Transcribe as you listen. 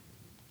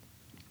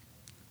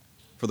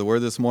For the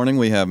word this morning,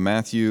 we have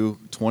Matthew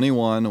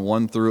 21,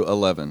 1 through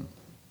 11.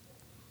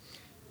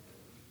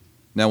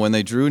 Now when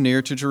they drew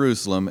near to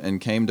Jerusalem and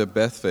came to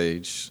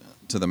Bethphage,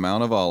 to the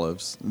Mount of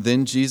Olives,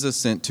 then Jesus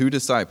sent 2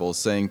 disciples,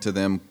 saying to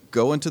them,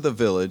 Go into the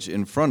village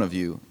in front of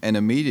you, and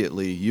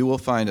immediately you will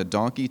find a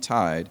donkey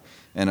tied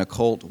and a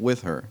colt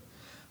with her.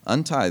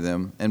 Untie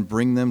them and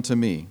bring them to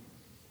me.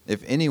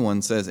 If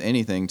anyone says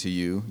anything to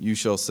you, you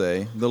shall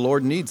say, The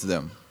Lord needs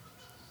them,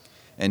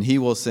 and he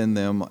will send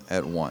them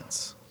at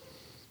once.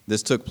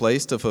 This took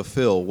place to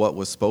fulfill what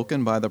was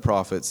spoken by the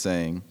prophet,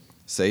 saying,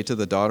 Say to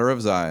the daughter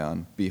of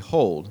Zion,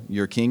 Behold,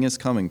 your king is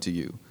coming to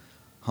you,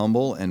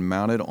 humble and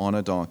mounted on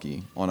a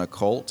donkey, on a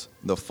colt,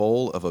 the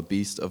foal of a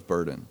beast of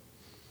burden.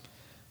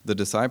 The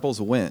disciples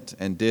went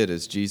and did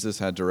as Jesus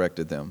had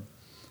directed them.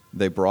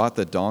 They brought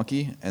the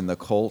donkey and the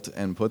colt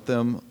and put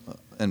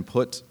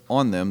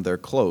on them their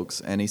cloaks,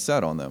 and he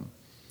sat on them.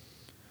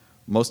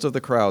 Most of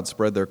the crowd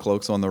spread their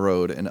cloaks on the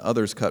road, and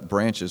others cut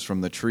branches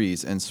from the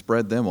trees and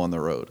spread them on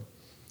the road.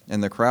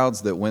 And the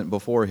crowds that went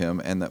before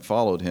him and that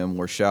followed him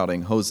were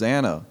shouting,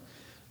 Hosanna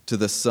to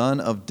the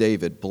Son of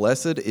David.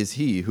 Blessed is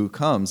he who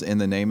comes in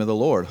the name of the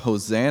Lord.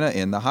 Hosanna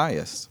in the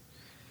highest.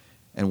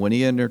 And when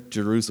he entered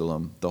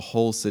Jerusalem, the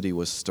whole city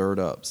was stirred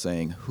up,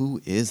 saying, Who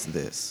is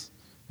this?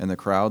 And the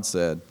crowd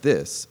said,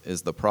 This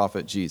is the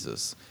prophet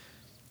Jesus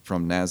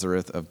from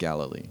Nazareth of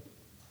Galilee.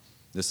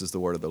 This is the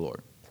word of the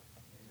Lord.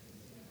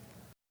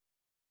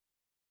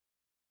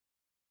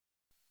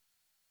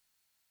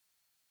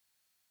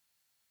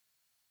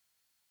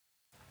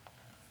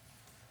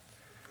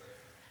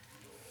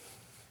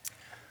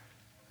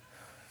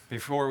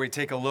 Before we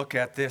take a look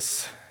at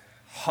this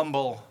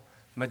humble,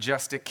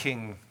 majestic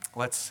King,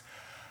 let's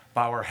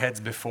bow our heads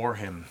before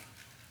him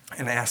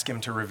and ask him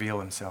to reveal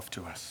himself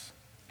to us.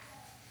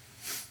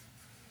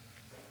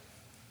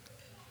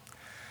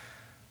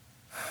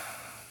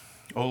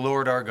 O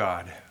Lord our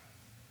God,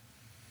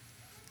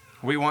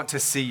 we want to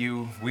see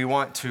you, we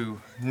want to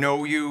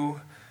know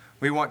you,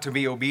 we want to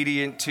be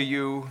obedient to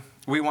you,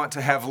 we want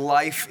to have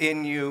life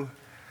in you,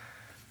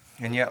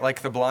 and yet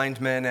like the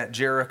blind men at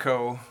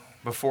Jericho,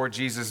 before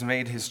Jesus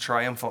made his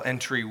triumphal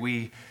entry,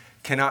 we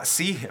cannot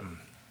see him.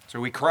 So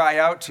we cry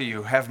out to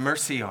you, have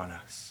mercy on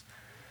us.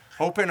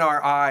 Open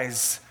our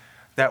eyes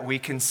that we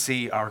can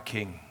see our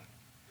King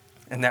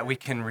and that we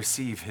can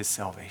receive his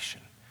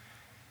salvation.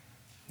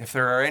 If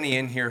there are any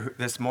in here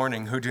this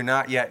morning who do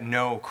not yet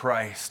know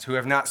Christ, who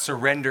have not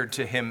surrendered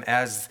to him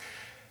as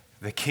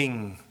the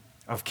King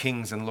of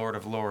kings and Lord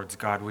of lords,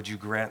 God, would you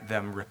grant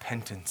them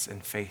repentance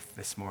and faith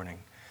this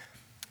morning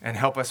and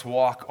help us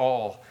walk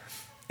all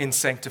in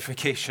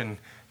sanctification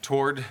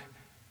toward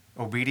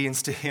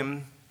obedience to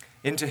him,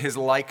 into his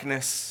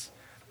likeness,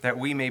 that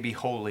we may be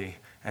holy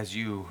as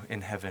you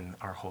in heaven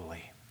are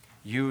holy.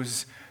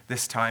 Use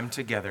this time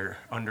together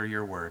under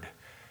your word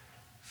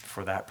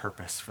for that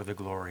purpose, for the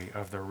glory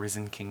of the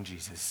risen King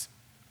Jesus.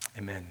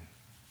 Amen.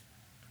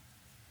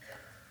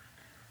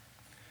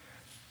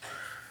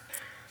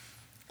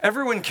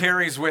 Everyone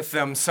carries with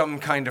them some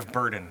kind of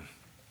burden.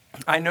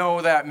 I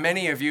know that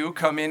many of you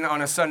come in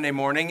on a Sunday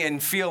morning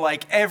and feel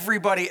like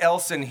everybody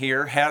else in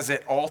here has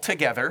it all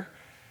together,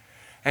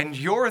 and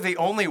you're the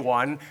only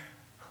one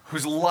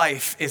whose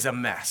life is a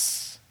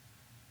mess.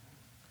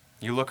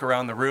 You look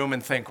around the room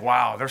and think,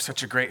 wow, they're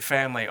such a great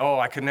family. Oh,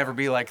 I could never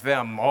be like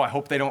them. Oh, I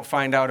hope they don't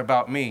find out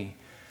about me.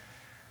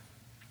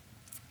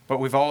 But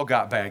we've all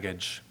got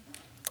baggage.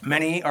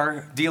 Many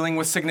are dealing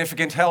with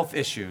significant health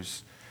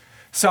issues.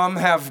 Some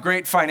have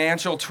great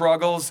financial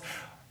struggles.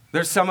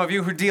 There's some of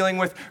you who are dealing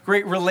with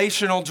great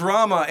relational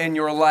drama in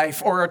your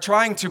life or are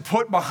trying to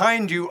put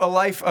behind you a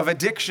life of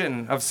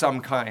addiction of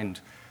some kind.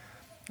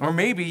 Or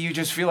maybe you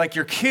just feel like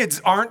your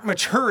kids aren't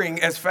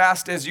maturing as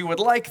fast as you would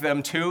like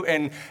them to,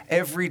 and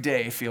every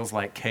day feels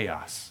like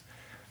chaos.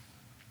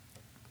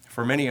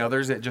 For many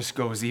others, it just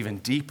goes even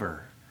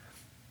deeper.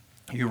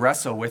 You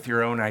wrestle with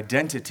your own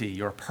identity,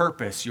 your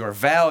purpose, your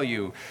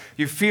value.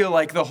 You feel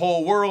like the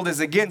whole world is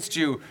against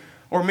you.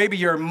 Or maybe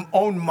your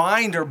own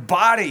mind or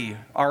body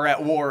are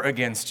at war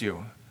against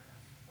you.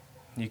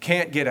 You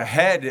can't get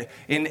ahead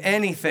in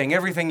anything.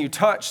 Everything you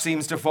touch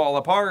seems to fall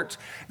apart.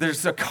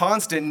 There's a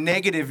constant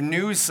negative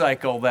news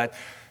cycle that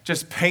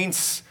just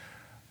paints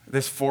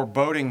this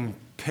foreboding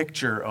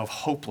picture of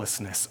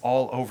hopelessness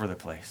all over the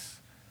place.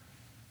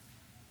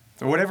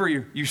 So whatever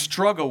you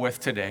struggle with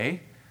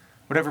today,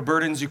 whatever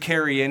burdens you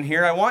carry in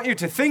here, I want you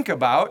to think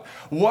about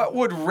what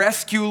would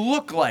rescue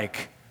look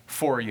like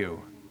for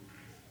you.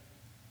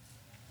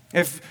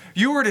 If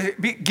you were to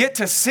get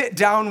to sit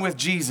down with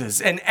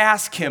Jesus and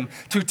ask him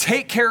to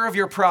take care of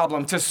your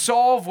problem, to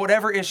solve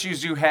whatever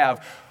issues you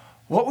have,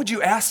 what would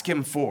you ask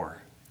him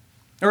for?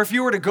 Or if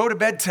you were to go to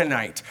bed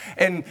tonight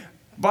and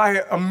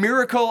by a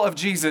miracle of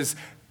Jesus,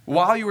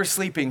 while you were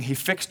sleeping, he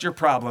fixed your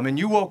problem and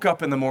you woke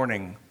up in the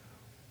morning,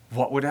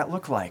 what would that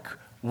look like?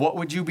 What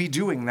would you be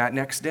doing that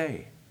next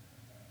day?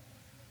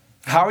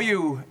 How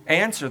you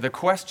answer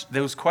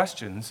those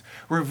questions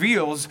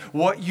reveals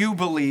what you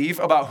believe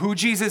about who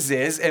Jesus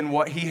is and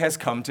what he has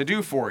come to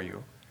do for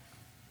you.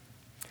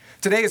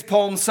 Today is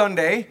Palm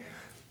Sunday.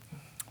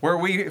 where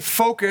we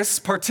focus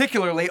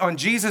particularly on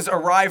Jesus'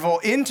 arrival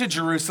into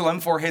Jerusalem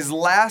for his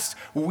last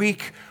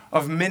week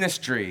of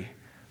ministry.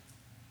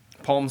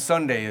 Palm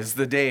Sunday is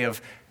the day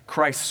of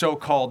Christ's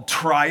so-called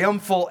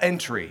triumphal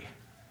entry.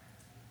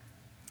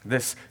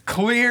 This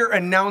clear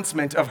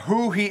announcement of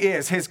who he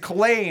is, his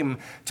claim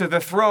to the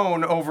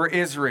throne over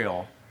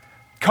Israel,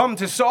 come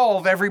to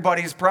solve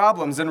everybody's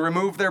problems and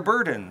remove their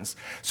burdens.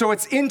 So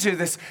it's into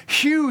this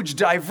huge,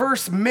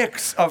 diverse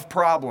mix of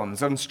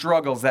problems and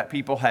struggles that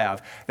people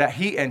have that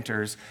he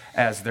enters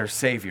as their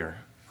Savior.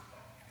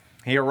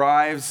 He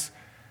arrives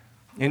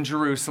in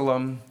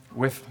Jerusalem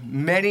with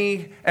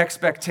many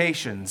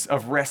expectations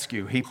of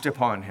rescue heaped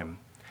upon him.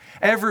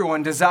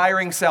 Everyone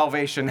desiring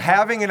salvation,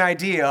 having an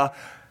idea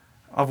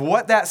of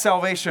what that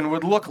salvation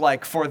would look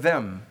like for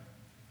them,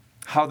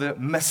 how the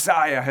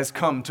Messiah has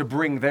come to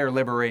bring their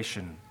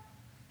liberation.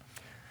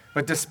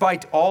 But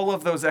despite all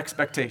of those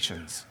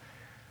expectations,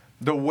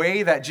 the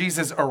way that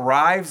Jesus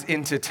arrives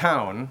into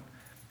town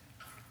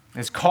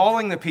is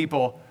calling the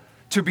people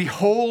to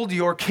behold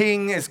your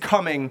king is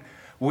coming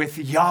with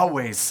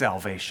Yahweh's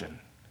salvation.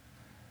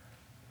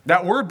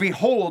 That word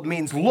behold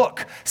means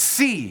look,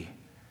 see.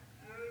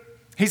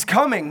 He's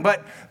coming,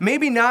 but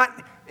maybe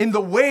not in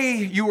the way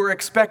you were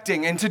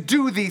expecting and to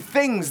do the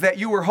things that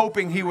you were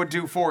hoping he would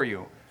do for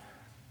you.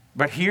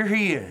 But here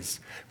he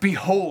is.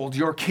 Behold,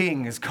 your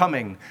king is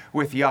coming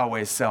with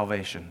Yahweh's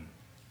salvation.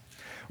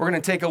 We're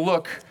going to take a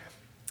look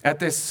at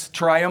this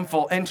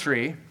triumphal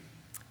entry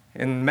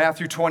in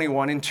Matthew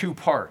 21 in two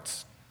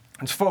parts.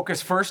 Let's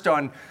focus first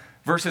on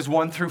verses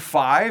 1 through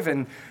 5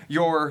 and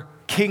your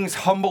king's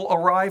humble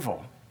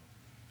arrival.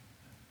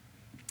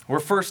 We're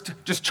first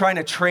just trying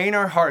to train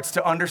our hearts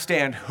to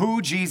understand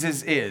who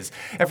Jesus is.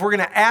 If we're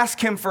going to ask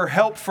him for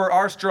help for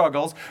our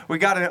struggles, we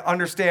got to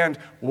understand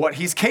what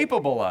he's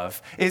capable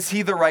of. Is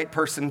he the right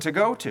person to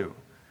go to?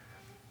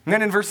 And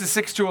then in verses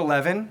 6 to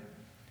 11,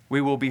 we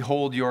will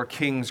behold your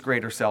king's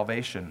greater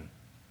salvation.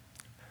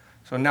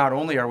 So not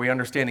only are we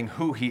understanding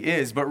who he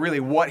is, but really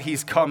what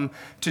he's come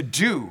to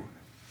do.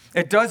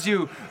 It does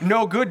you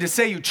no good to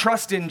say you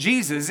trust in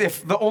Jesus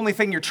if the only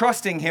thing you're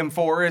trusting him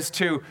for is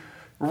to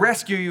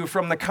rescue you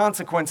from the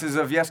consequences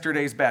of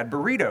yesterday's bad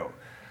burrito.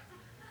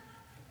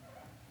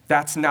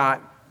 That's not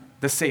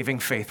the saving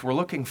faith we're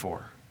looking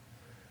for.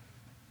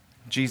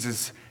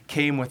 Jesus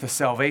came with a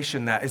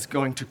salvation that is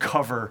going to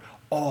cover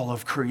all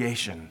of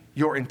creation,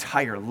 your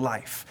entire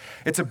life.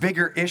 It's a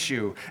bigger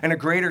issue and a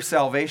greater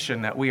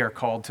salvation that we are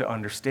called to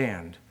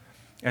understand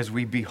as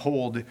we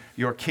behold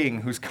your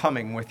King who's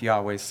coming with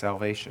Yahweh's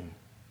salvation.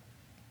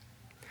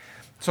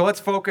 So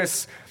let's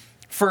focus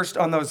first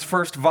on those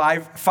first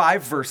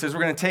five verses.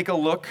 We're going to take a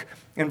look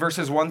in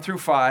verses 1 through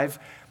 5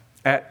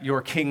 at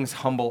your king's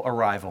humble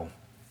arrival.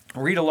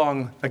 Read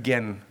along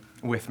again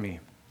with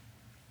me.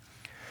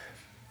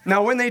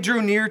 Now when they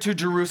drew near to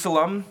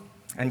Jerusalem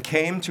and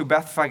came to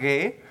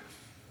Bethphage,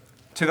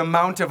 to the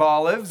Mount of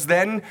Olives,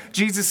 then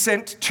Jesus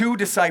sent 2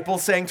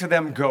 disciples, saying to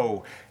them,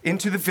 "Go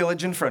into the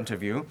village in front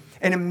of you,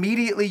 and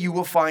immediately you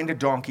will find a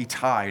donkey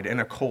tied and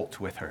a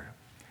colt with her.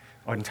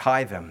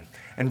 Untie them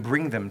and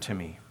bring them to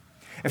me.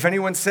 If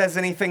anyone says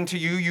anything to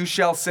you, you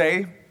shall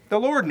say, 'The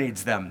Lord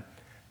needs them,'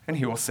 and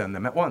he will send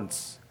them at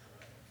once."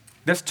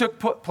 This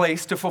took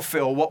place to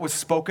fulfill what was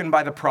spoken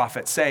by the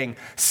prophet, saying,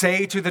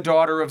 "Say to the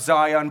daughter of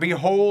Zion,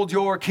 behold,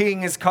 your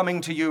king is coming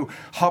to you,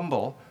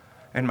 humble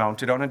and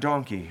mounted on a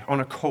donkey, on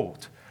a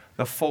colt,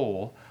 the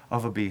foal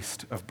of a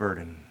beast of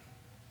burden."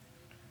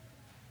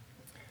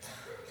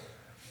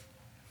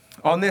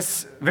 On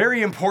this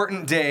very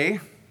important day,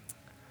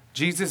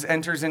 Jesus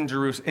enters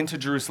into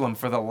Jerusalem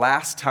for the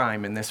last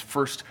time in this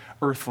first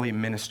earthly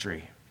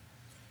ministry.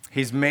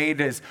 He's made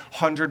his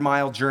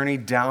 100-mile journey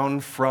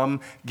down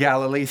from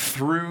Galilee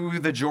through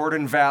the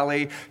Jordan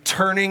Valley,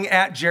 turning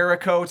at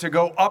Jericho to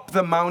go up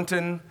the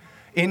mountain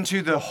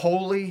into the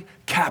holy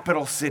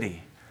capital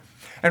city.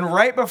 And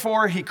right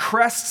before he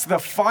crests the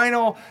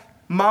final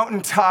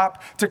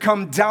mountaintop to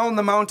come down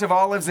the Mount of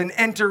Olives and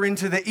enter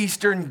into the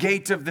eastern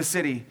gate of the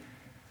city,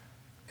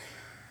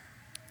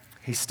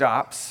 he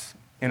stops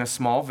in a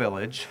small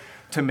village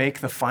to make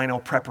the final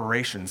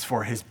preparations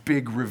for his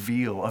big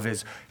reveal of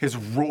his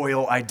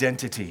royal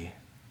identity.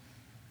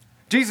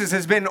 Jesus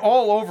has been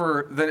all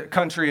over the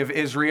country of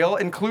Israel,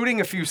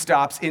 including a few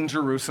stops in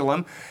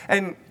Jerusalem,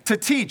 and to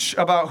teach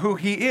about who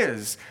he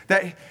is,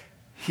 that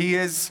he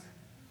is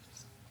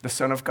the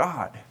Son of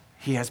God.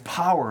 He has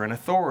power and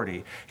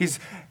authority. He's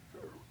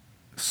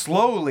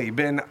slowly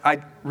been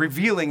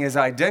revealing his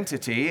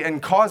identity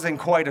and causing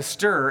quite a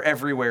stir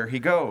everywhere he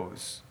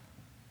goes.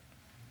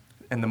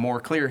 And the more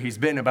clear he's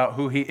been about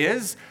who he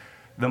is,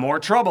 the more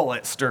trouble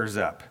it stirs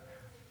up.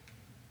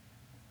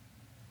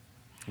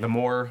 The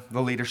more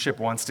the leadership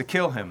wants to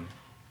kill him.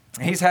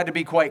 He's had to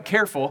be quite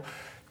careful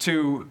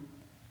to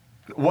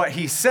what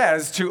he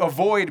says to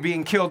avoid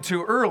being killed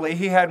too early.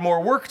 He had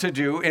more work to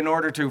do in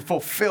order to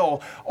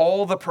fulfill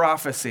all the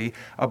prophecy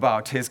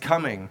about his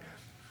coming.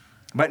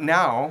 But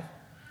now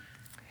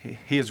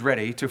he is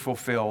ready to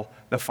fulfill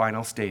the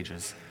final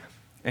stages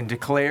and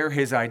declare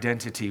his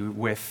identity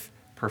with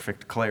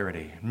perfect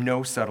clarity,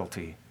 no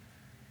subtlety.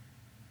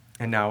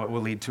 And now it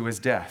will lead to his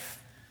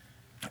death.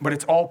 But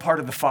it's all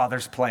part of the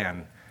Father's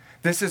plan.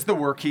 This is the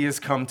work he has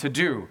come to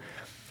do.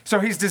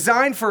 So he's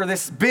designed for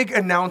this big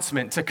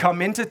announcement to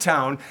come into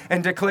town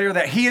and declare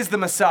that he is the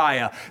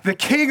Messiah, the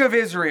King of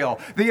Israel,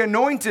 the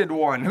anointed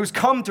one who's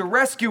come to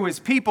rescue his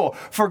people,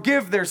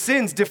 forgive their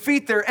sins,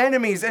 defeat their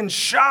enemies, and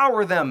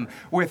shower them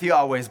with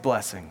Yahweh's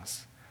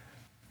blessings.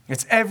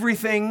 It's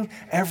everything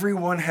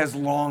everyone has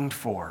longed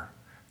for,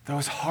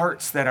 those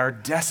hearts that are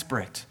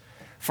desperate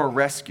for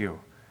rescue.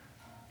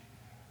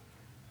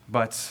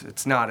 But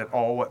it's not at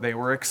all what they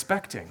were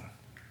expecting.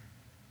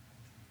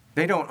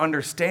 They don't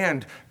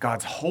understand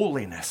God's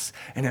holiness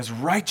and his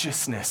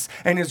righteousness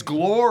and his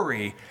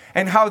glory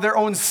and how their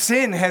own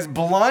sin has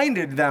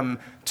blinded them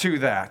to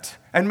that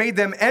and made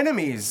them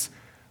enemies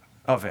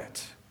of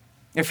it.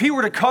 If he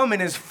were to come in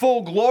his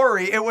full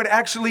glory, it would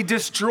actually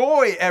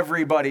destroy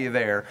everybody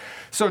there.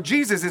 So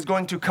Jesus is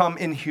going to come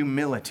in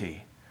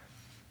humility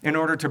in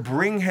order to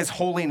bring his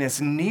holiness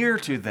near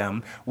to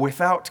them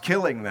without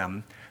killing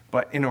them,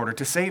 but in order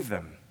to save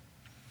them.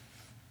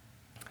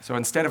 So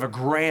instead of a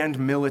grand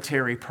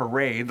military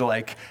parade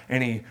like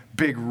any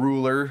big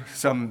ruler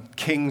some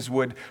kings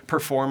would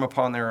perform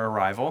upon their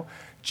arrival,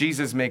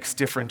 Jesus makes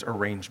different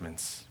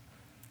arrangements.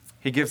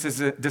 He gives his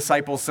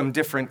disciples some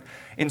different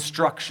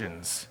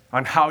instructions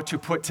on how to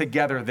put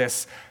together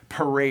this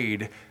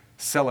parade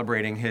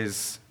celebrating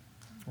his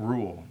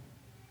rule.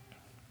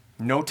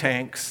 No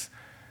tanks,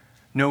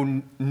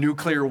 no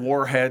nuclear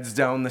warheads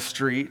down the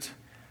street,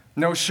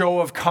 no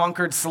show of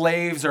conquered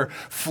slaves or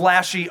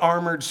flashy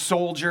armored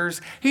soldiers.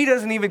 He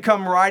doesn't even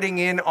come riding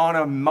in on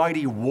a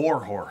mighty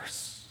war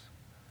horse.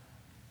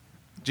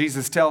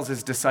 Jesus tells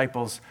his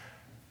disciples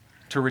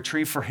to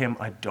retrieve for him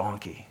a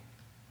donkey.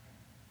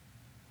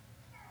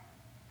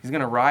 He's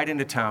going to ride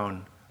into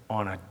town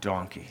on a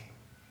donkey.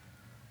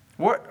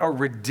 What a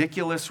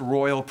ridiculous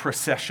royal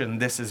procession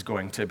this is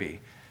going to be.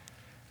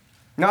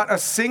 Not a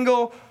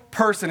single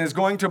person is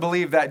going to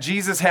believe that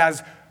Jesus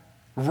has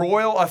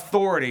royal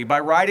authority by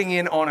riding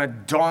in on a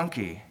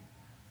donkey.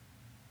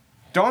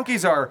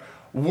 Donkeys are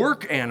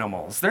work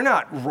animals. They're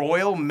not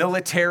royal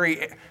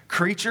military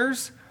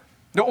creatures.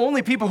 The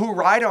only people who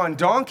ride on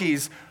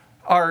donkeys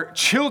are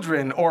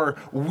children or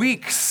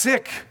weak,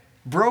 sick,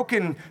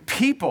 broken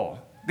people.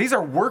 These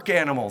are work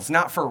animals,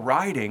 not for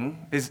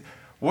riding.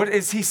 What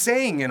is he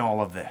saying in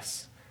all of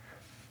this?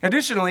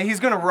 Additionally, he's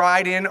going to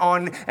ride in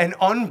on an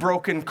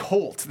unbroken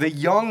colt, the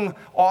young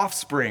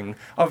offspring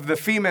of the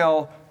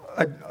female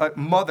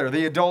mother,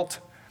 the adult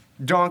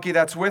donkey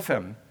that's with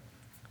him.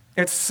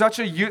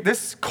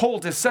 This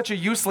colt is such a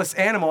useless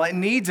animal. It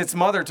needs its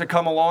mother to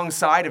come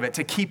alongside of it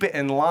to keep it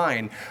in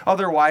line.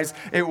 Otherwise,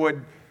 it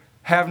would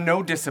have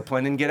no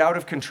discipline and get out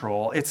of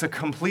control. It's a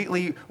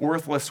completely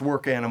worthless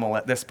work animal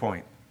at this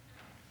point.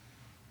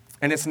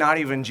 And it's not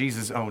even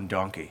Jesus' own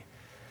donkey.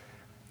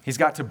 He's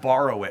got to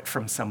borrow it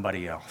from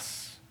somebody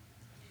else.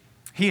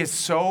 He is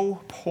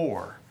so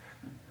poor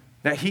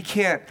that he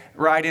can't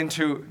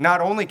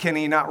not only can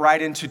he not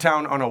ride into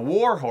town on a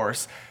war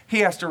horse, he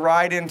has to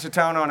ride into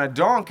town on a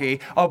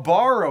donkey, a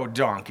borrowed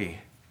donkey.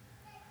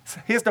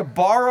 He has to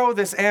borrow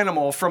this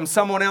animal from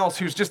someone else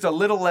who's just a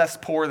little less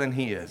poor than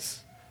he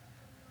is.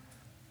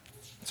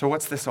 So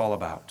what's this all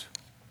about?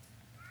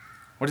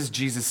 What is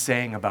Jesus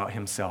saying about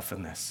himself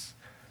in this?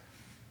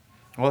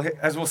 Well,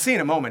 as we'll see in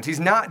a moment, he's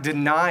not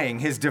denying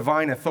his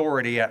divine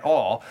authority at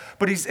all,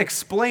 but he's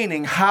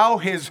explaining how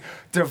his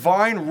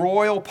divine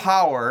royal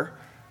power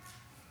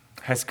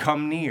has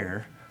come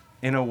near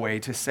in a way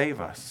to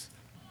save us.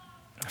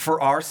 For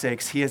our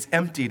sakes, he has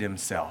emptied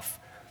himself.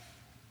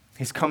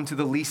 He's come to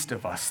the least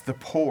of us, the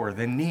poor,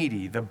 the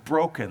needy, the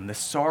broken, the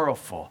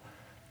sorrowful,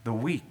 the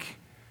weak.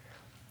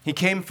 He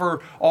came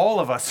for all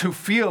of us who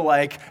feel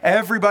like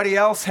everybody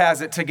else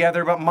has it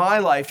together, but my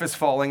life is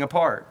falling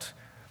apart.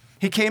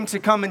 He came to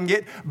come and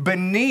get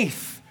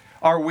beneath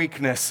our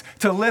weakness,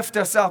 to lift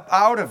us up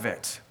out of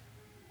it.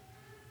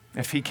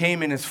 If he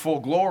came in his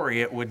full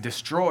glory, it would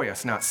destroy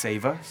us, not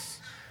save us.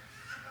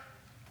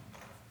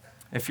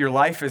 If your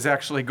life is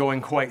actually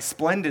going quite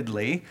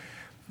splendidly,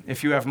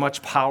 if you have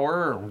much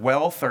power or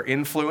wealth or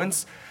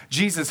influence,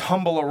 Jesus'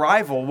 humble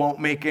arrival won't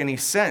make any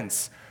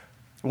sense.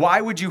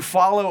 Why would you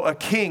follow a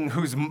king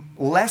who's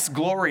less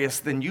glorious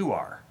than you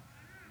are?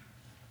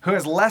 Who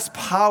has less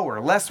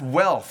power, less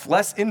wealth,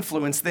 less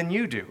influence than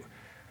you do?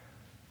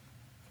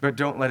 But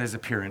don't let his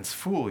appearance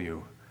fool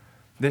you.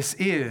 This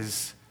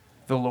is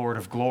the Lord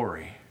of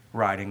glory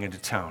riding into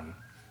town.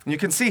 And you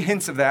can see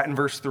hints of that in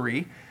verse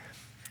 3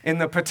 in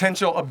the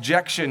potential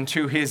objection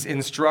to his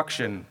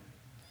instruction.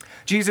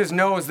 Jesus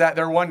knows that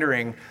they're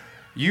wondering,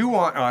 you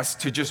want us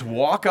to just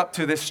walk up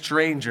to this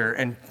stranger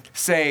and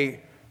say,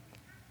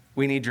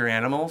 we need your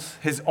animals,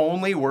 his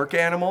only work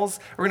animals.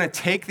 We're going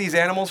to take these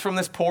animals from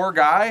this poor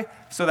guy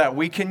so that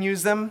we can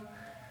use them?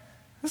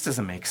 This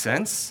doesn't make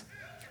sense.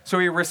 So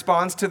he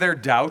responds to their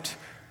doubt.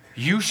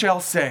 You shall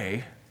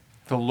say,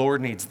 the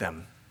Lord needs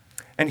them,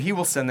 and he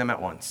will send them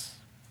at once.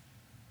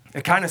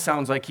 It kind of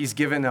sounds like he's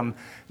given them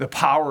the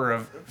power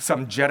of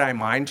some Jedi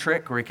mind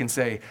trick where he can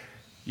say,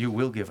 you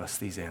will give us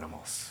these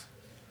animals.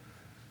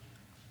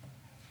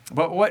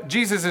 But what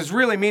Jesus is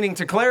really meaning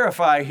to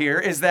clarify here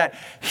is that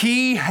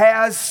he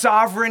has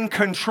sovereign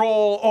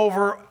control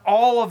over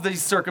all of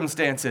these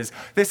circumstances.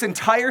 This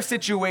entire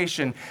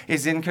situation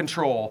is in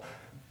control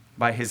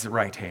by his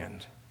right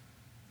hand.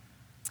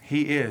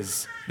 He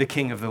is the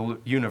King of the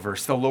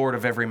universe, the Lord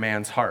of every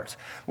man's heart.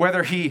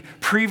 Whether he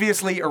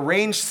previously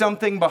arranged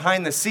something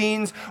behind the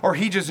scenes, or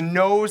he just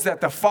knows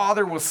that the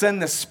Father will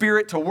send the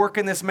Spirit to work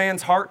in this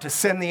man's heart to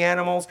send the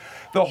animals,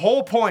 the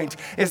whole point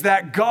is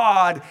that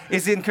God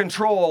is in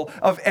control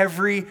of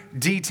every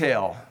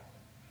detail.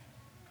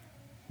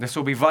 This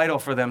will be vital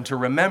for them to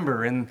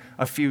remember in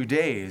a few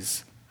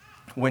days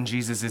when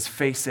Jesus is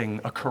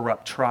facing a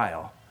corrupt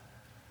trial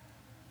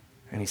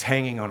and he's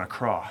hanging on a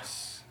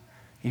cross.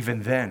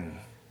 Even then,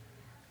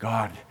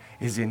 God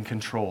is in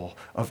control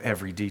of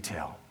every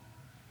detail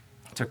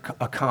to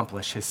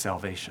accomplish his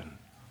salvation.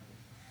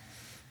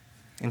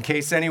 In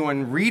case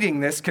anyone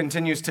reading this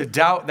continues to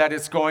doubt that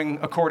it's going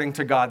according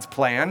to God's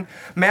plan,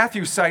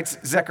 Matthew cites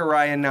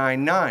Zechariah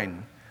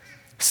 9:9.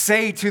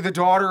 Say to the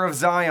daughter of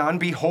Zion,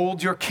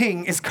 behold, your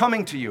king is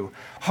coming to you,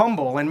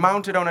 humble and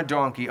mounted on a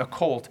donkey, a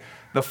colt,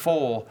 the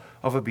foal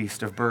of a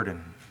beast of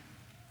burden.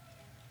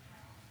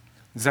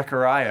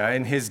 Zechariah,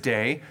 in his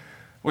day,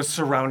 was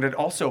surrounded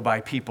also by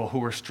people who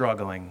were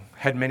struggling,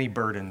 had many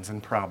burdens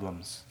and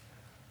problems.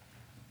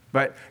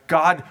 But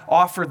God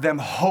offered them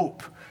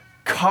hope,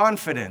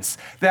 confidence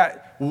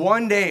that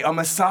one day a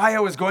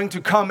Messiah was going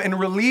to come and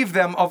relieve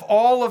them of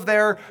all of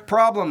their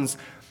problems.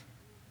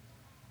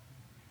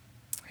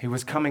 He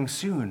was coming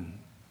soon.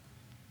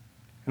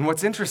 And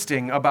what's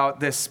interesting about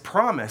this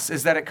promise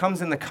is that it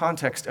comes in the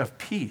context of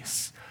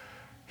peace.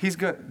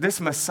 This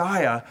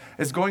Messiah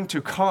is going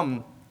to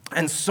come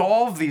and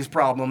solve these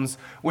problems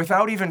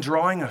without even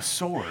drawing a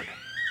sword.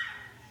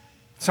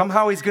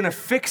 Somehow he's going to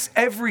fix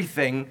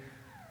everything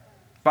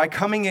by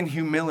coming in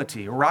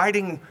humility,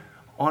 riding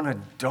on a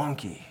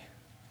donkey.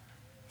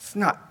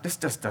 This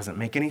just doesn't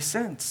make any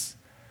sense.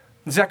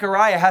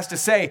 Zechariah has to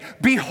say,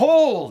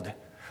 behold,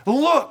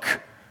 look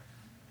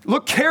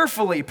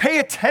carefully, pay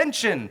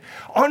attention,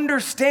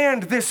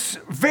 understand this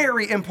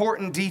very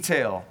important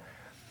detail.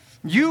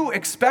 You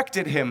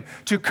expected him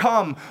to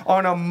come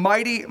on a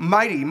mighty,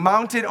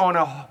 mounted on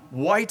a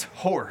white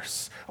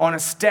horse, on a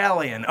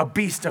stallion, a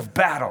beast of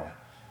battle.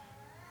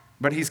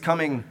 But he's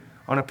coming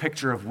on a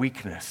picture of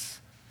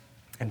weakness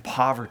and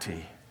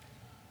poverty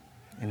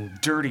and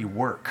dirty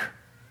work,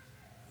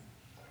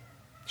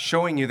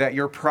 showing you that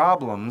your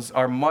problems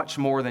are much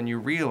more than you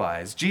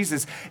realize.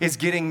 Jesus is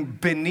getting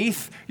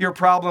beneath your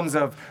problems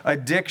of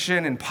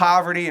addiction and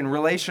poverty and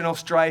relational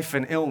strife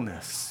and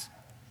illness.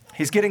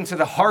 He's getting to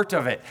the heart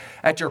of it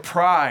at your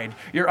pride,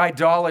 your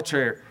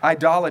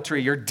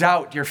idolatry, your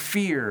doubt, your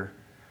fear,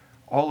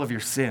 all of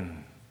your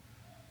sin.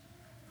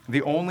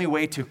 The only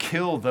way to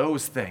kill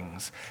those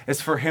things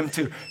is for him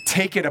to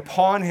take it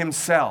upon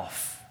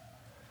himself.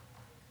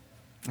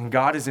 And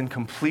God is in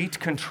complete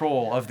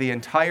control of the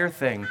entire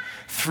thing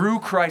through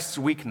Christ's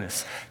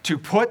weakness, to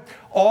put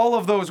all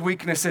of those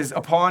weaknesses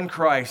upon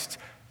Christ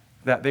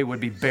that they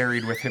would be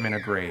buried with him in a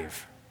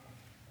grave.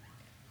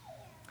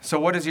 So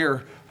what does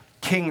your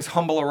king's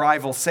humble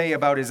arrival say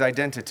about his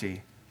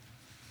identity?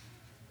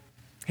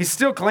 He's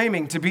still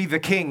claiming to be the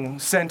king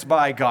sent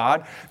by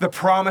God, the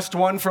promised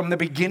one from the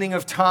beginning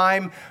of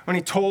time when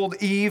he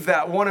told Eve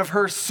that one of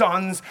her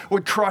sons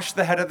would crush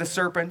the head of the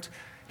serpent.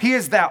 He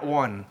is that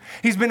one.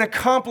 He's been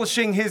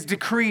accomplishing his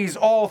decrees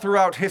all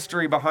throughout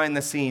history behind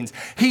the scenes.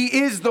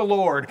 He is the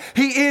Lord.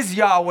 He is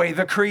Yahweh,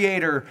 the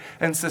creator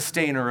and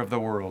sustainer of the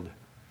world.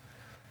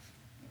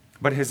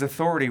 But his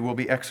authority will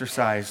be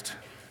exercised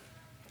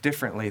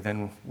differently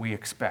than we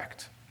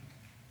expect.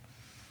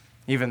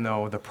 Even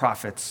though the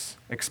prophets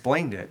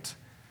explained it,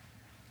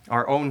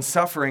 our own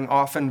suffering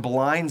often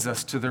blinds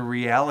us to the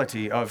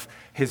reality of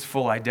his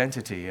full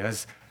identity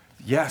as,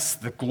 yes,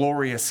 the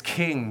glorious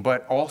king,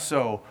 but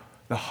also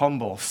the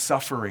humble,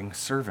 suffering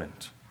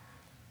servant.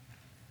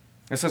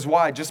 This is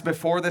why just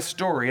before this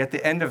story, at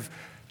the end of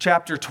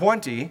chapter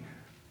 20,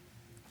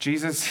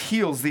 Jesus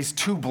heals these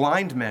two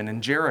blind men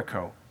in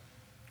Jericho.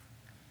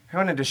 He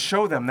wanted to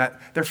show them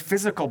that their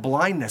physical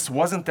blindness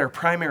wasn't their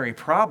primary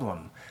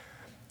problem.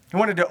 He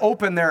wanted to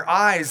open their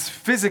eyes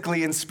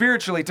physically and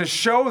spiritually to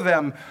show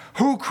them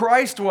who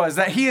Christ was,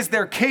 that he is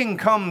their king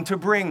come to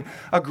bring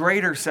a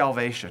greater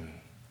salvation.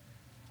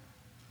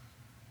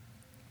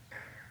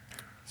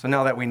 So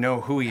now that we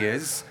know who he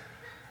is,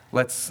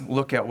 let's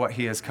look at what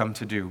he has come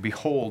to do.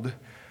 Behold,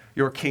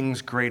 your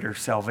king's greater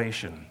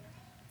salvation.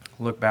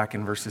 Look back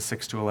in verses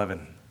 6 to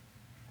 11.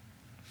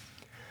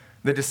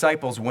 The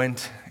disciples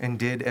went and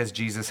did as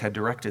Jesus had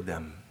directed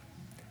them.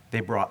 They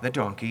brought the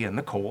donkey and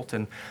the colt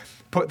and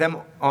put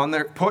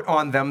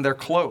on them their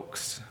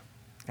cloaks,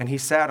 and he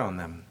sat on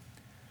them.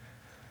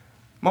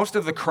 Most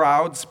of the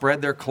crowd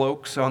spread their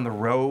cloaks on the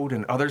road,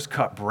 and others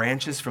cut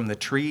branches from the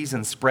trees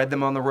and spread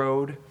them on the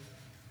road.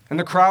 And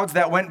the crowds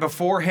that went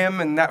before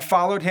him and that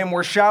followed him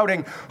were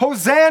shouting,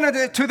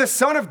 "Hosanna to the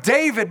Son of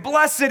David!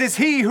 Blessed is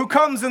he who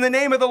comes in the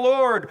name of the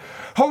Lord!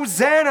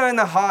 Hosanna in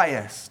the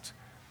highest!"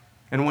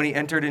 And when he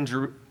entered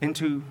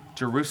into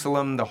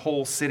Jerusalem, the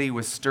whole city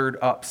was stirred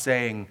up,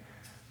 saying,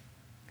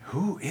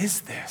 "Who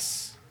is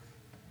this?"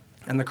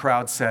 And the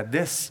crowd said,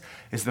 "This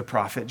is the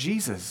prophet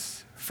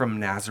Jesus from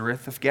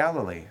Nazareth of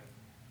Galilee."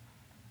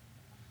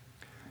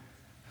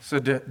 So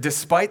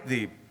despite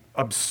the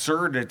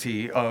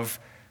absurdity of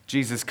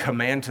Jesus'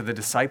 command to the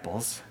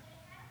disciples,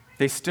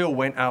 they still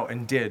went out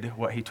and did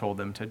what he told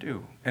them to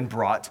do and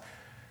brought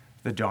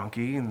the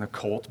donkey and the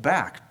colt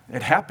back.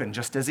 It happened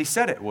just as he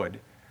said it would.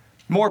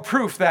 More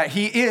proof that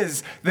he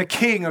is the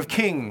King of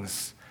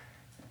Kings.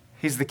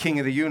 He's the King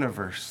of the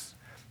universe.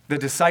 The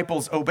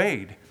disciples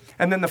obeyed,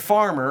 and then the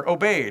farmer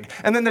obeyed,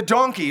 and then the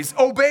donkeys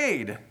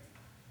obeyed.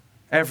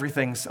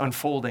 Everything's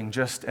unfolding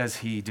just as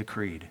he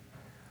decreed.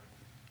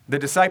 The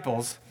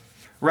disciples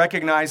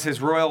recognize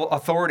his royal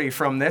authority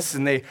from this,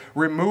 and they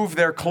remove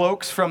their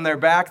cloaks from their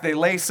back. They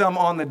lay some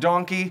on the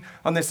donkey,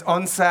 on this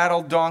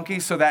unsaddled donkey,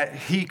 so that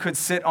he could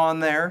sit on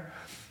there.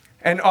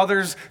 And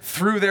others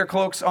threw their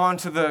cloaks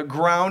onto the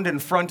ground in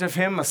front of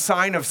him, a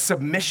sign of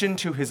submission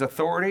to his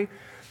authority.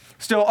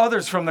 Still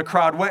others from the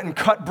crowd went and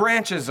cut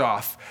branches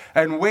off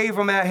and wave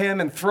them at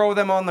him and throw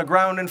them on the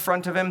ground in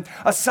front of him,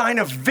 a sign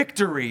of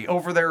victory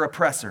over their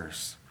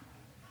oppressors.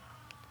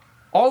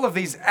 All of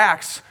these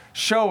acts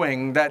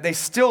showing that they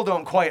still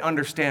don't quite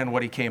understand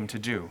what he came to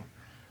do.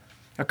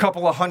 A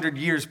couple of 100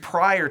 years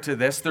prior to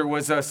this, there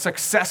was a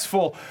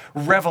successful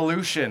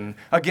revolution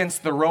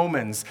against the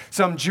Romans.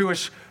 Some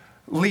Jewish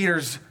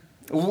leaders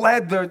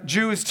led the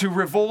Jews to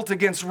revolt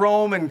against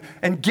Rome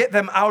and get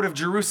them out of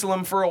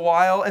Jerusalem for a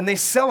while, and they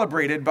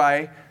celebrated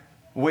by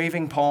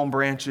waving palm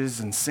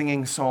branches and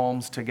singing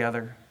psalms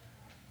together.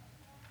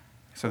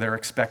 So they're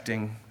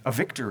expecting a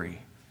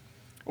victory.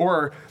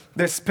 Or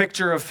this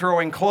picture of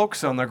throwing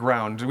cloaks on the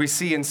ground we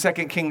see in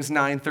 2 Kings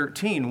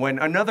 9:13, when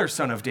another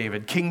son of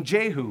David, King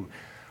Jehu,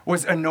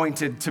 was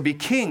anointed to be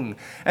king.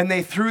 And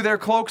they threw their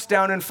cloaks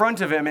down in front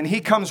of him, and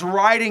he comes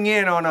riding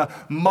in on a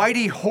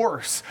mighty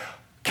horse,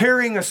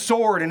 carrying a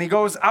sword, and he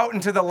goes out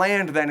into the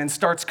land then and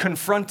starts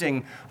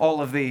confronting all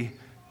of the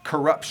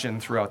corruption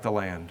throughout the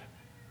land.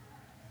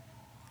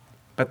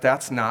 But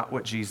that's not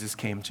what Jesus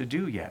came to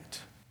do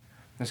yet.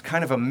 There's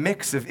kind of a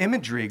mix of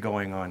imagery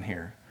going on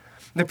here.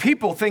 The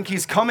people think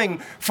he's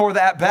coming for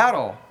that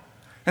battle,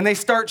 and they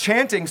start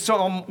chanting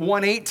Psalm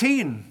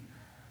 118,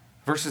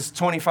 verses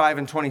 25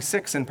 and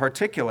 26 in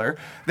particular.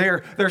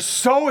 They're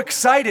so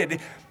excited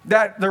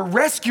that the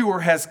rescuer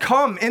has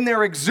come. In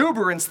their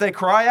exuberance, they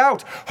cry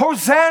out,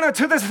 "Hosanna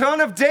to the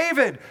Son of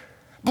David!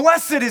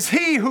 Blessed is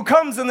he who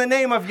comes in the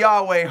name of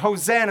Yahweh!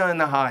 Hosanna in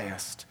the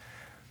highest!"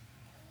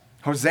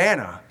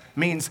 Hosanna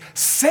means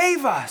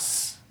save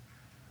us.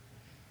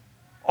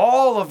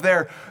 All of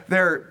their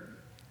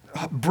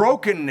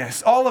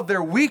brokenness, all of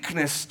their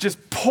weakness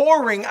just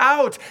pouring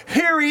out.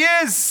 Here he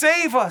is,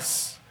 save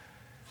us.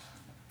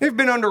 They've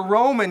been under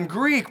Roman,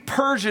 Greek,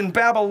 Persian,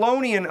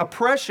 Babylonian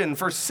oppression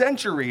for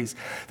centuries.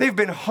 They've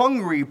been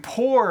hungry,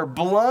 poor,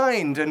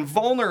 blind, and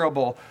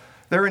vulnerable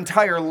their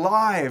entire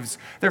lives.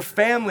 Their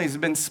families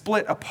have been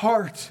split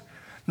apart.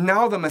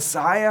 Now the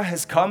Messiah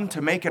has come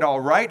to make it all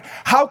right.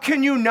 How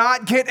can you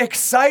not get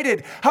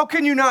excited? How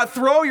can you not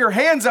throw your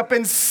hands up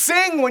and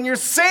sing when your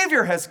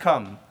Savior has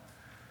come?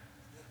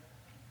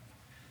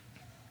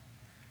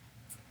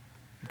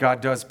 God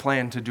does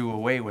plan to do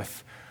away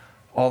with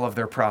all of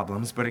their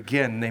problems, but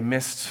again, they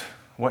missed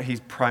what he's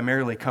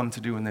primarily come to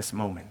do in this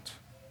moment.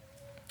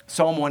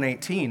 Psalm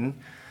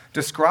 118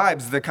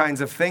 describes the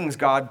kinds of things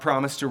God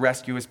promised to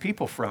rescue his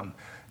people from: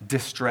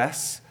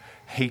 distress,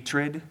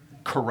 hatred,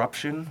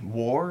 corruption,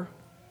 war.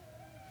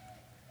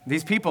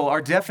 These people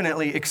are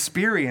definitely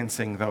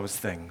experiencing those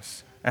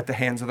things at the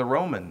hands of the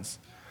Romans,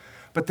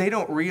 but they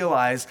don't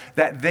realize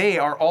that they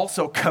are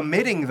also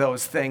committing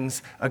those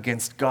things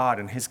against God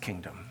and his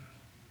kingdom.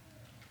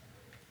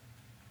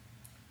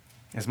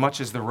 As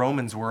much as the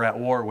Romans were at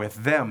war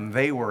with them,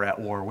 they were at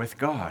war with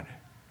God.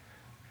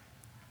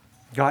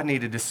 God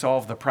needed to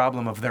solve the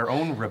problem of their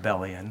own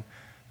rebellion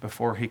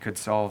before he could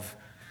solve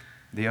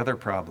the other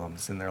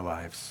problems in their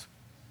lives.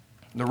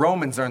 The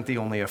Romans aren't the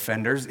only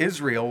offenders.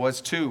 Israel was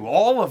too.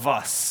 All of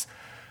us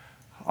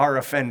are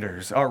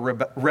offenders, are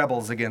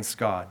rebels against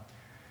God.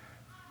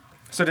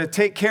 So to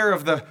take care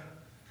of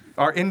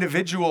our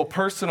individual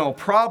personal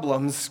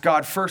problems,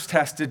 God first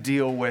has to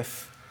deal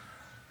with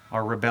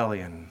our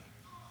rebellion.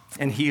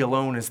 And he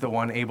alone is the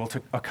one able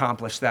to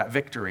accomplish that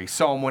victory.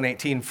 Psalm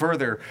 118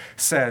 further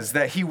says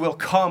that he will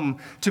come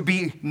to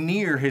be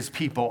near his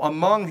people,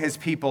 among his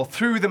people,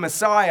 through the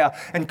Messiah,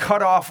 and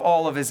cut off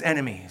all of his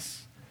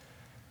enemies.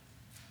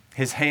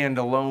 His hand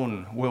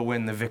alone will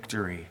win the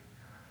victory.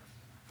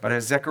 But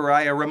as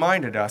Zechariah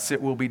reminded us, it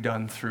will be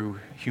done through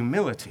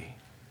humility.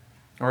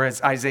 Or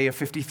as Isaiah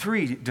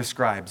 53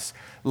 describes,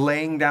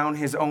 laying down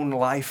his own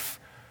life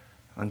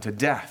unto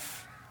death.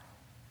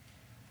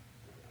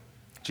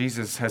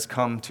 Jesus has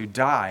come to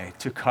die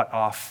to cut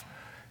off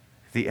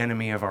the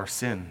enemy of our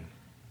sin.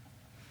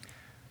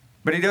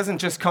 But he doesn't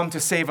just come to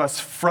save us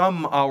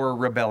from our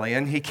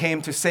rebellion. He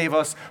came to save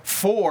us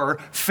for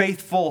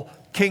faithful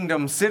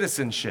kingdom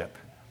citizenship.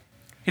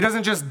 He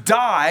doesn't just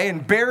die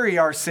and bury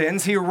our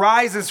sins. He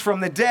rises from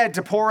the dead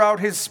to pour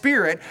out his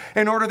Spirit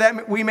in order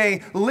that we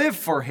may live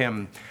for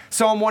him.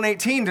 Psalm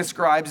 118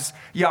 describes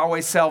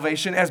Yahweh's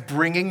salvation as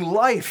bringing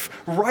life,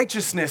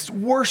 righteousness,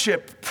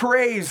 worship,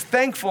 praise,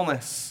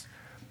 thankfulness,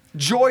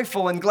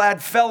 joyful and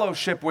glad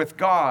fellowship with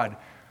God.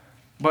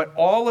 But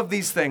all of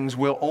these things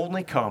will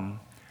only come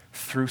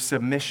through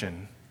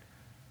submission,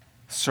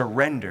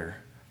 surrender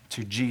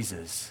to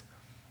Jesus,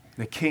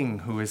 the King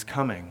who is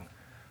coming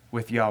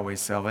with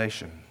Yahweh's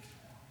salvation.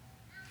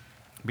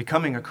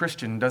 Becoming a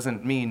Christian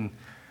doesn't mean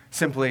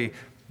simply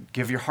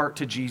give your heart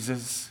to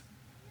Jesus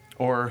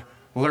or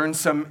learn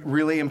some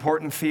really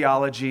important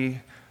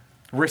theology,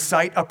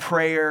 recite a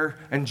prayer,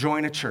 and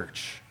join a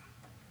church.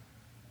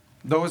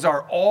 Those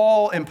are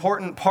all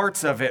important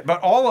parts of it,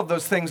 but all of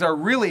those things are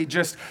really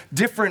just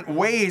different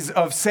ways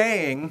of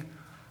saying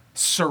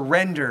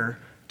surrender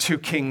to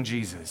King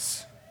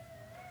Jesus.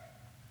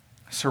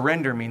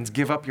 Surrender means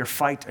give up your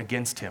fight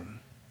against him.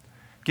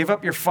 Give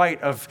up your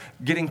fight of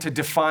getting to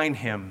define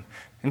him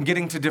and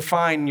getting to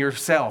define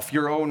yourself,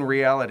 your own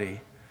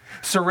reality.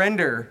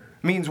 Surrender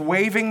means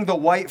waving the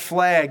white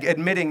flag,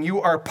 admitting you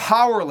are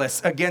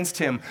powerless against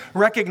him,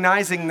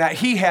 recognizing that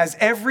he has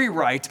every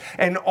right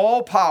and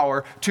all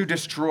power to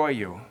destroy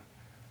you.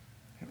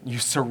 You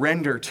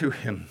surrender to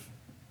him,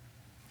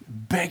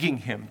 begging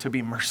him to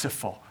be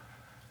merciful.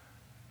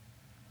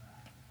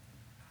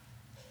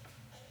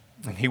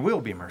 And he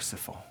will be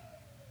merciful.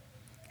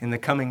 In the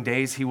coming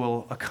days, he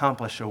will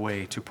accomplish a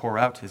way to pour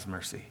out his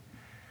mercy.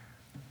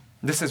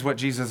 This is what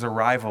Jesus'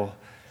 arrival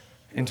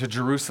into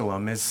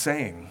Jerusalem is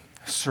saying.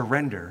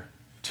 Surrender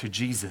to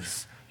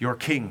Jesus, your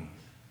King.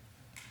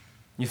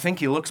 You think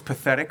he looks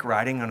pathetic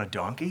riding on a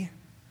donkey?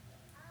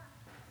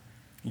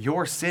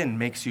 Your sin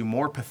makes you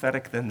more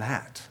pathetic than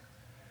that.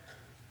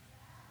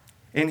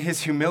 In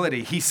his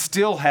humility, he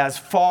still has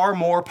far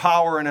more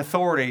power and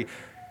authority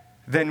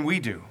than we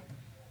do.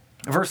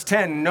 Verse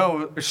 10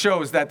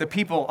 shows that the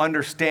people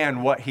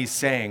understand what he's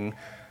saying.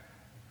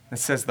 It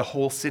says the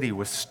whole city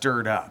was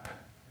stirred up.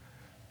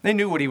 They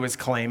knew what he was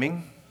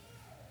claiming.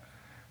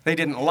 They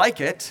didn't like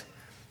it.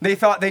 They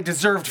thought they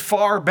deserved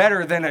far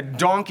better than a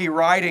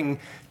donkey-riding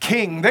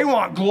king. They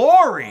want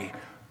glory.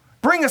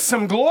 Bring us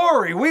some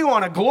glory. We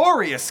want a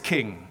glorious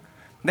king.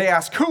 They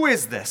ask, who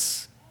is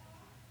this?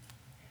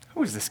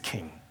 Who is this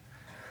king?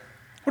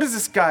 Who does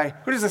this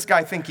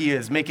guy think he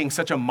is, making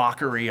such a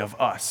mockery of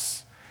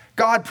us?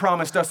 God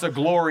promised us a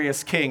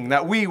glorious king,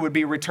 that we would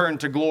be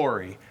returned to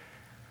glory.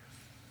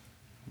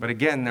 But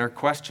again, their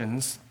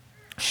questions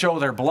show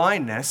their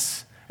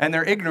blindness and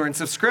their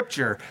ignorance of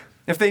Scripture.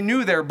 If they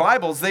knew their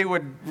Bibles, they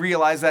would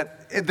realize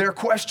that their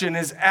question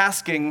is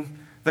asking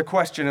the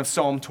question of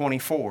Psalm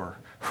 24.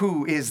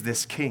 Who is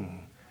this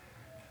king?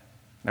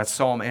 That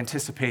psalm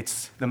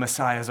anticipates the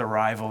Messiah's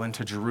arrival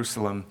into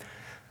Jerusalem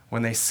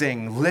when they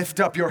sing,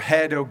 "Lift up your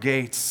head, O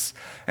gates,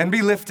 and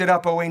be lifted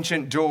up, O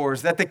ancient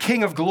doors, that the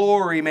King of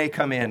glory may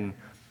come in."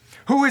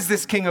 Who is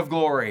this King of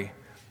glory?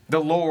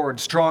 The Lord,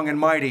 strong and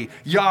mighty,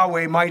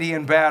 Yahweh, mighty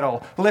in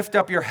battle. Lift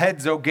up your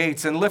heads, O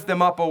gates, and lift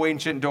them up, O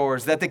ancient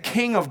doors, that the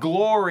King of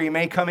glory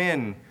may come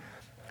in.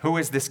 Who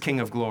is this King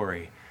of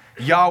glory?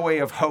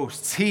 Yahweh of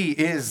hosts. He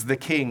is the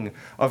King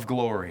of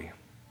glory.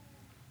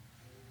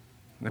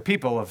 The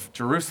people of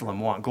Jerusalem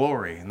want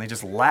glory, and they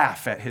just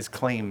laugh at his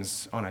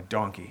claims on a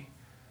donkey.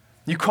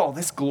 You call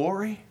this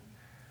glory?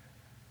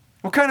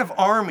 What kind of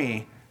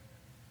army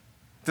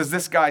does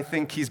this guy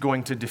think he's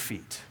going to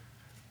defeat?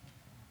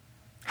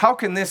 How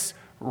can this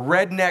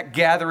redneck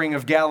gathering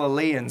of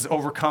Galileans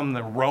overcome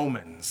the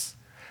Romans?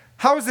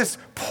 How is this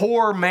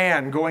poor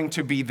man going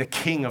to be the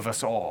king of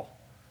us all?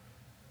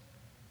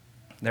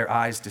 Their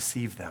eyes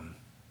deceive them.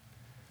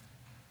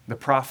 The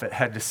prophet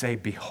had to say,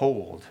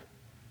 "Behold."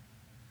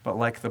 But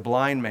like the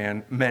blind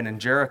men in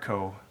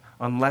Jericho,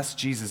 unless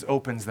Jesus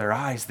opens their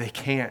eyes, they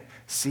can't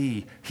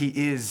see. He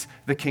is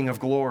the King of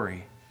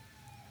glory.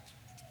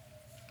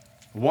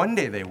 One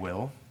day they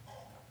will.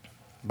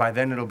 By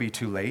then it'll be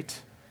too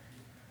late.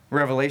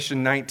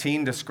 Revelation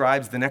 19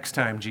 describes the next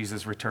time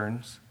Jesus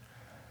returns.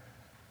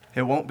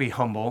 It won't be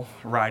humble,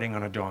 riding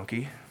on a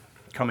donkey,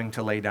 coming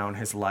to lay down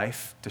his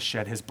life, to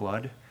shed his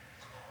blood.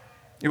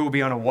 It will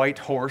be on a white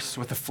horse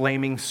with a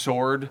flaming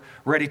sword,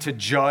 ready to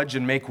judge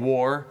and make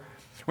war.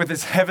 With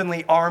his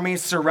heavenly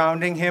armies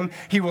surrounding him,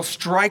 he will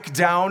strike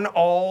down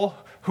all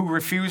who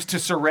refuse to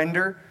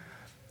surrender.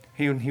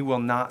 He will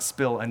not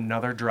spill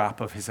another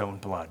drop of his own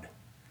blood.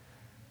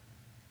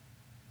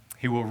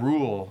 He will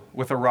rule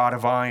with a rod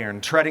of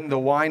iron, treading the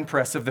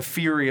winepress of the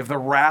fury of the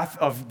wrath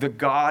of the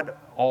God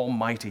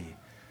Almighty.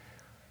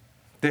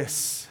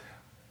 This,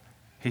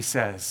 he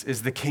says,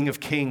 is the King of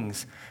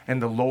Kings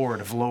and the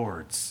Lord of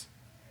Lords.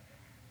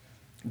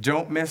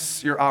 Don't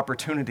miss your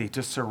opportunity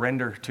to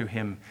surrender to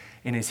him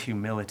in his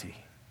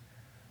humility.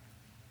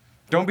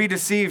 Don't be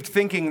deceived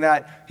thinking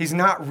that he's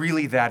not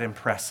really that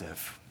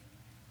impressive.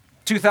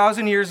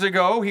 2,000 years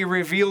ago, he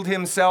revealed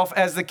himself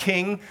as the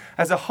king,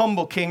 as a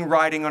humble king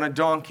riding on a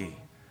donkey.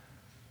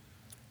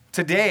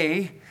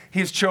 Today,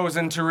 he's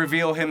chosen to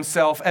reveal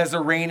himself as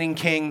a reigning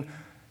king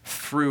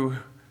through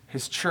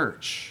his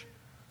church,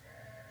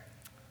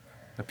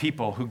 the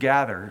people who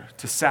gather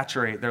to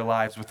saturate their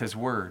lives with his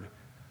word.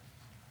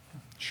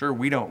 Sure,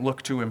 we don't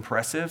look too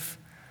impressive.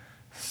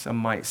 Some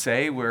might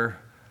say we're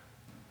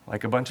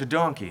like a bunch of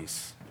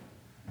donkeys.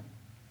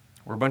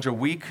 We're a bunch of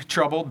weak,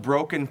 troubled,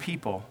 broken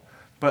people.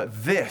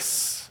 But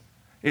this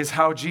is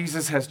how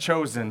Jesus has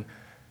chosen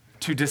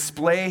to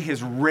display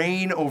his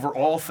reign over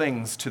all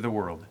things to the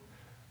world.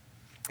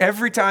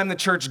 Every time the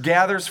church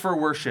gathers for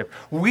worship,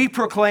 we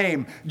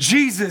proclaim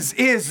Jesus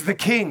is the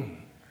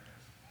King.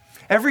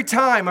 Every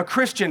time a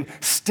Christian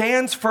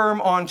stands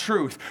firm on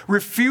truth,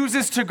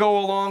 refuses to go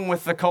along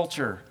with the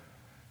culture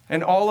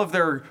and all of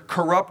their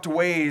corrupt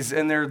ways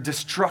and their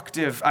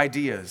destructive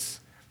ideas,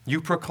 you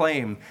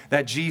proclaim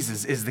that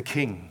Jesus is the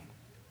King.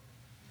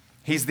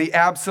 He's the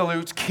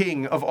absolute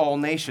king of all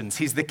nations.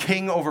 He's the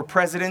king over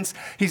presidents.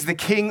 He's the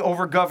king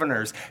over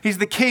governors. He's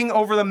the king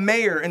over the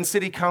mayor and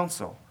city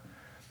council.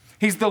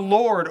 He's the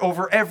Lord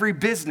over every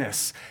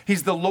business.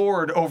 He's the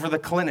Lord over the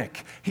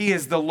clinic. He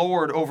is the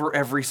Lord over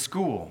every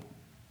school.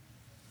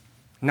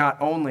 Not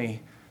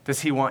only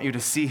does he want you to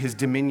see his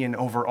dominion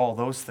over all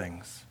those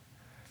things,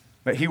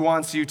 but he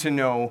wants you to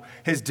know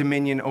his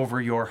dominion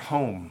over your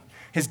home,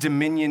 his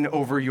dominion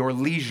over your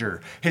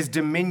leisure, his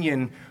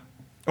dominion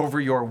over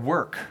your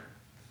work.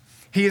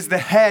 He is the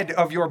head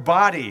of your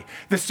body,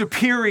 the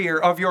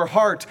superior of your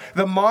heart,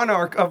 the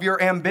monarch of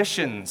your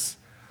ambitions.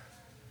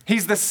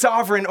 He's the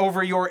sovereign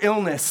over your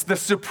illness, the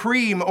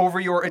supreme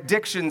over your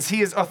addictions.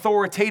 He is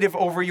authoritative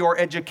over your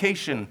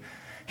education.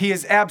 He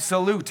is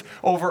absolute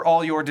over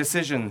all your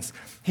decisions.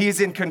 He is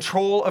in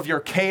control of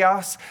your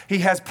chaos. He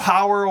has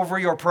power over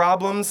your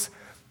problems.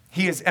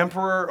 He is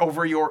emperor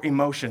over your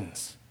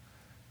emotions.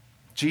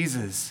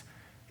 Jesus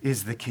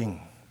is the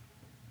King.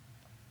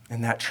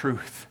 And that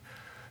truth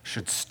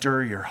should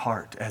stir your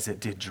heart as it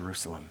did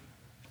Jerusalem.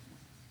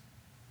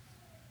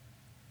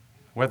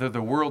 Whether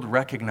the world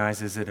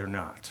recognizes it or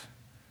not,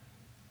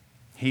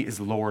 he is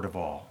Lord of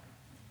all.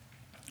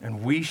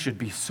 And we should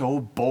be so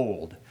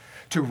bold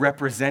to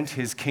represent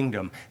his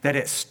kingdom that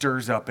it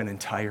stirs up an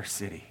entire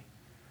city.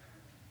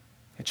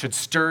 It should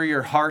stir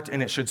your heart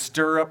and it should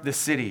stir up the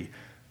city.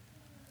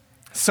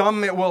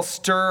 Some it will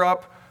stir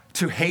up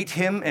to hate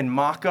him and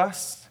mock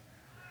us.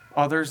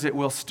 Others it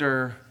will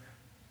stir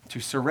to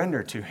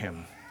surrender to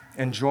him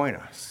and join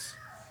us.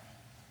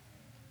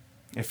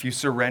 If you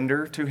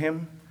surrender to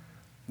him,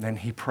 then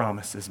he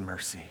promises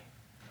mercy.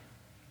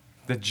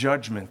 The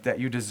judgment that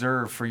you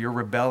deserve for your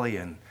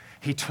rebellion,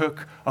 he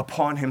took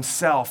upon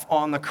himself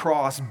on the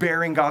cross,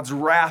 bearing God's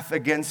wrath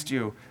against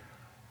you,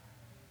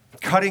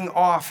 cutting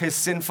off his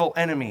sinful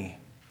enemy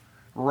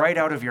right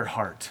out of your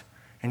heart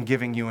and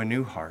giving you a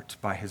new heart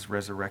by his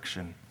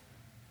resurrection.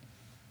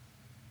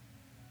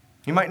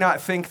 You might not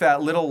think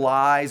that little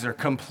lies or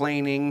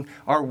complaining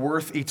are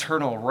worth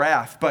eternal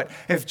wrath, but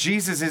if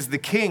Jesus is the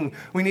King,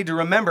 we need to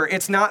remember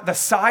it's not the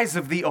size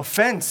of the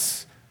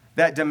offense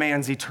that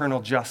demands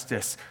eternal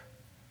justice,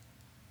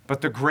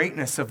 but the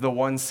greatness of the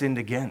one sinned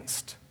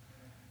against,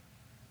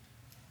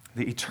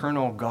 the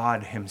eternal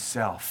God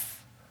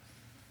himself.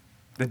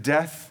 The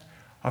death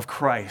of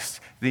Christ,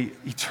 the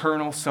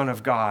eternal Son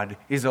of God,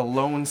 is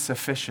alone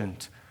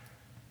sufficient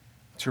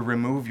to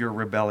remove your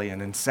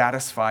rebellion and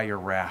satisfy your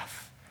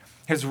wrath.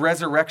 His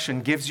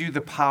resurrection gives you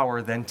the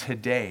power then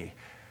today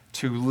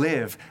to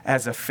live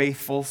as a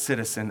faithful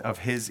citizen of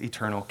his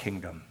eternal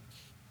kingdom.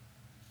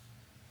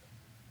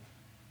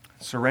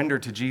 Surrender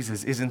to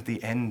Jesus isn't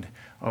the end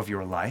of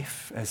your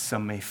life, as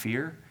some may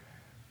fear,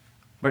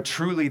 but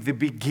truly the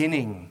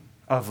beginning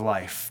of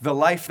life, the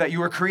life that you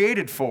were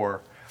created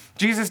for.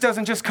 Jesus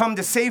doesn't just come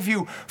to save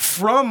you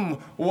from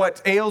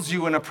what ails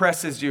you and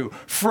oppresses you,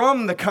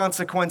 from the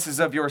consequences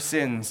of your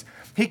sins.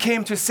 He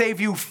came to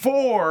save you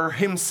for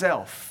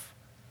himself,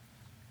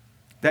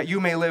 that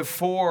you may live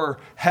for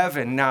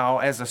heaven now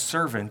as a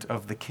servant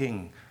of the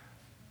King,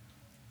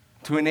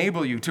 to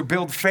enable you to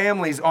build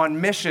families on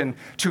mission,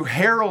 to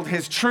herald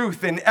his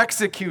truth and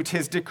execute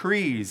his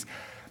decrees,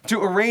 to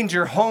arrange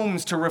your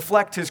homes to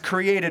reflect his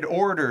created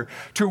order,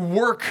 to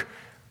work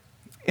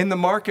in the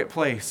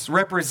marketplace,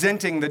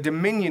 representing the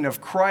dominion of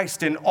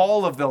Christ in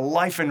all of the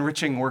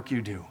life-enriching work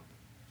you do,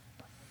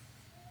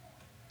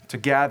 to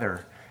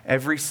gather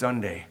every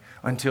Sunday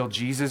until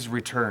Jesus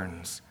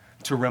returns,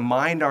 to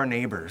remind our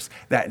neighbors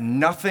that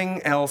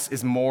nothing else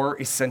is more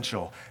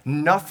essential,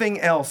 nothing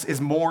else is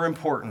more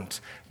important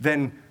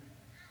than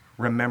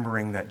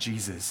remembering that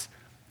Jesus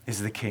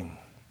is the King.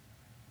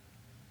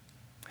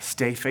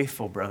 Stay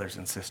faithful, brothers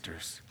and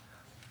sisters.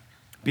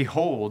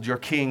 Behold, your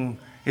King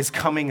is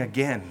coming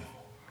again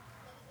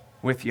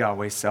with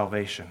Yahweh's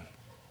salvation.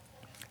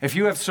 If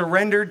you have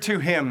surrendered to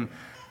him,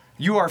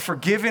 you are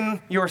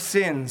forgiven your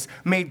sins,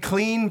 made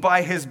clean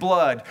by his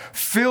blood,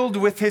 filled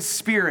with his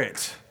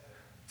Spirit,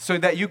 so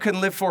that you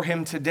can live for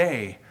him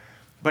today.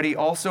 But he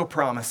also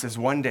promises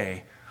one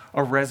day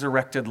a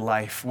resurrected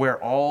life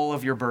where all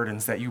of your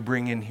burdens that you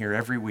bring in here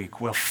every week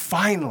will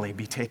finally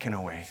be taken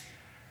away.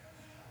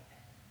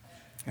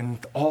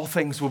 And all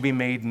things will be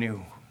made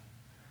new.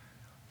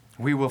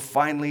 We will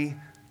finally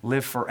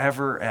live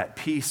forever at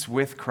peace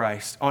with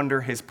Christ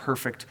under his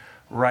perfect,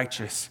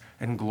 righteous,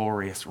 and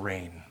glorious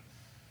reign.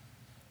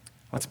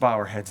 Let's bow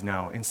our heads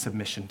now in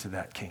submission to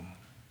that King.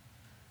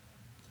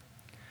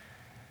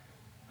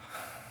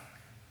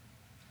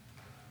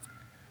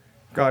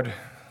 God,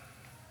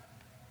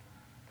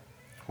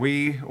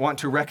 we want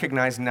to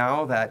recognize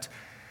now that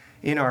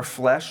in our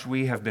flesh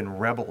we have been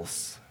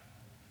rebels.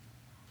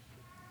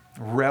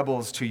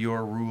 Rebels to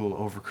your rule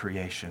over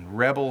creation.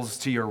 Rebels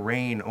to your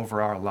reign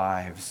over our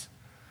lives.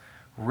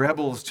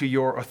 Rebels to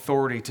your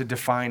authority to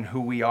define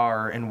who we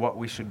are and what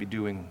we should be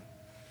doing.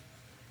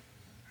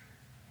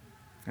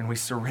 And we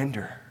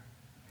surrender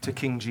to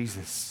King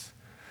Jesus.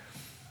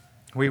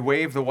 We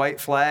wave the white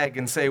flag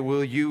and say,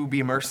 will you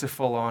be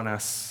merciful on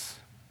us?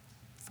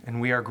 And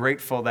we are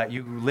grateful that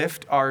you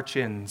lift our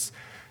chins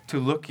to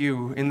look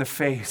you in the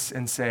face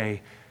and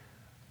say,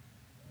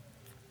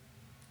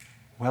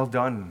 well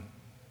done,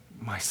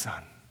 my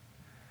son.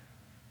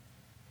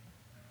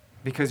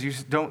 Because you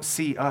don't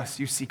see us,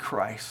 you see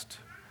Christ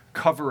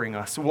covering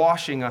us,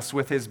 washing us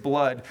with his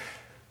blood,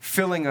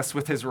 filling us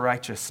with his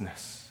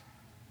righteousness.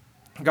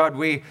 God,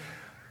 we,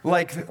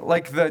 like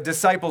the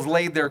disciples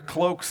laid their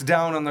cloaks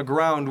down on the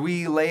ground,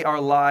 we lay our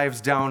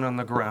lives down on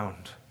the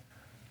ground,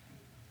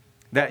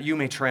 that you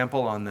may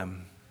trample on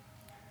them,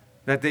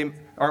 that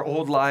our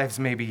old lives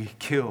may be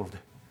killed.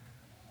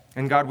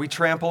 And God, we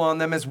trample on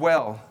them as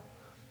well.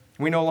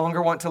 We no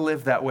longer want to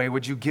live that way.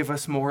 Would you give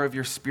us more of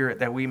your Spirit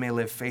that we may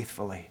live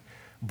faithfully,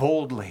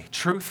 boldly,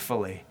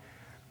 truthfully,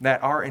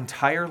 that our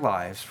entire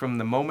lives, from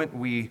the moment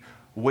we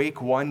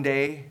wake one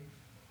day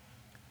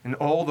and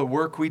all the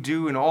work we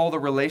do and all the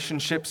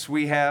relationships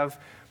we have,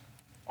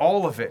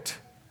 all of it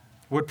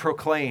would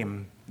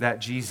proclaim that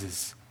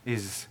Jesus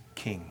is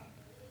King.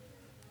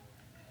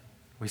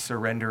 We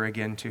surrender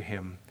again to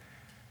him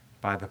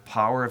by the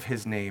power of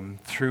his name,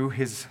 through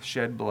his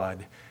shed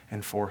blood,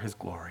 and for his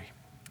glory.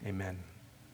 Amen.